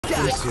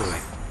to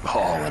it.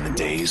 All in a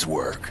day's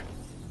work.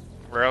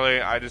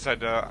 Really? I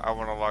decided I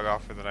want to log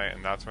off for the night,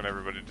 and that's when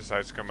everybody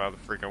decides to come out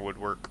of the freaking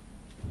woodwork.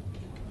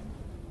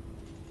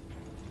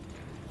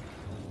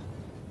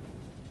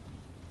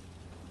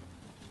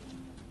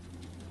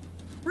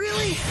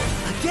 Really?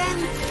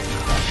 Again?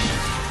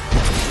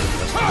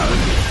 It's time.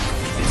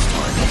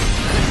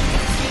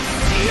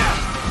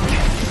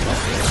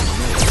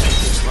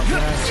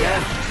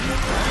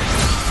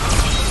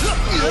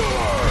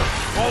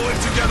 All in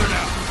together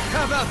now.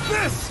 How about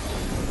this?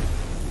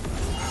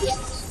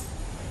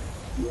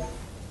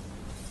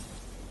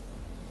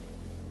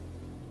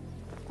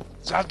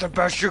 Is that the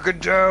best you can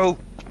do?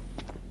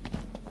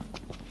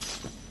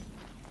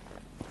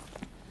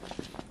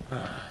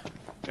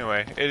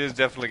 Anyway, it is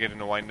definitely getting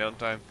to wind down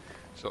time,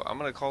 so I'm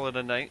gonna call it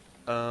a night.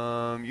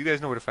 You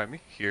guys know where to find me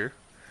here,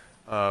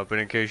 but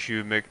in case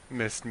you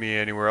missed me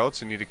anywhere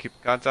else and need to keep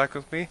in contact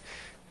with me,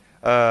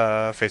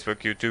 Facebook,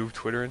 YouTube,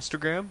 Twitter,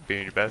 Instagram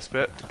being your best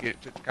bet to get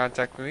in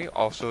contact with me.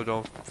 Also,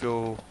 don't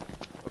feel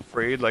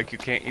afraid like you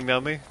can't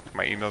email me.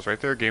 My email's right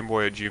there,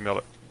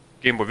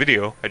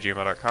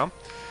 gameboyvideo@gmail.com.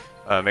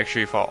 Make sure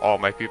you follow all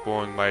my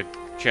people in my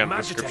channel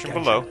description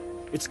below.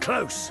 It's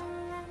close.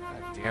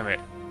 God damn it.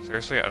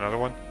 Seriously, another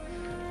one?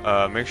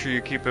 Make sure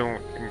you keep in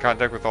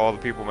contact with all the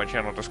people in my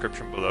channel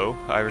description below.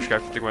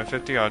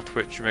 IrishGuy5150 on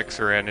Twitch,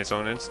 Mixer, and his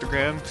own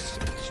Instagram.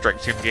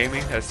 StrikeTeam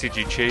Gaming,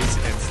 STG Chase,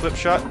 and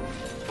Slipshot.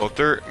 Both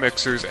their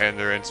Mixers and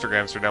their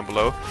Instagrams are down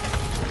below.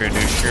 If you're a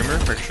new streamer,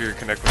 make sure you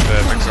connect with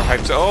the Mixer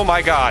Hype. Oh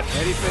my god!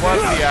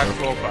 What the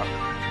actual fuck?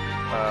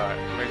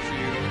 Make sure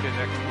you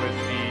connect with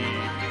the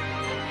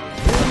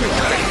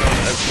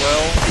as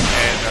well,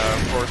 and of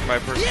course my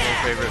personal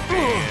favorite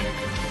being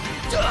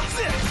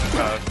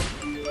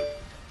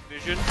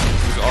Vision,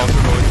 who's also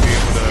going to be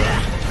able to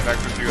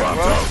connect with you as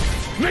well.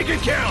 Make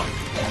it count!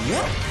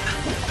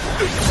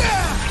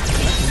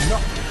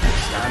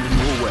 Stand in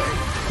your way.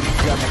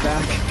 Got my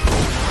back.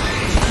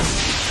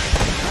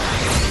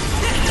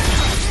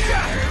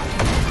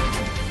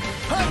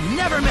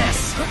 Never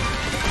miss!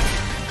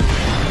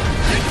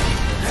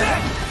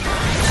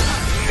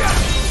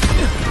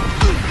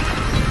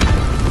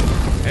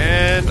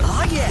 And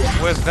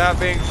with that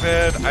being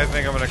said, I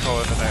think I'm going to call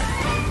it a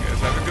night. You guys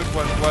have a good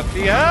one. What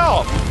the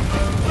hell?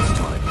 It's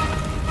time.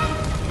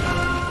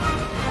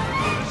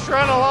 Just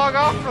trying to log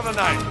off for the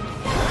night.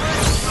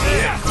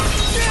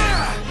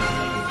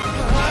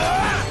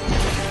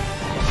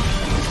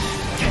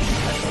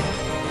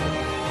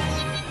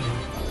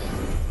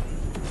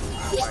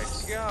 Oh my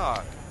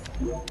god.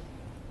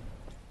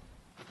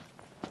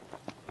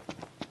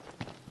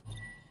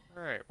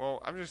 Alright,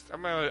 well,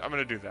 I'm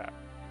gonna do that.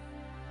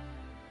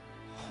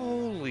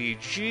 Holy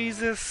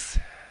Jesus.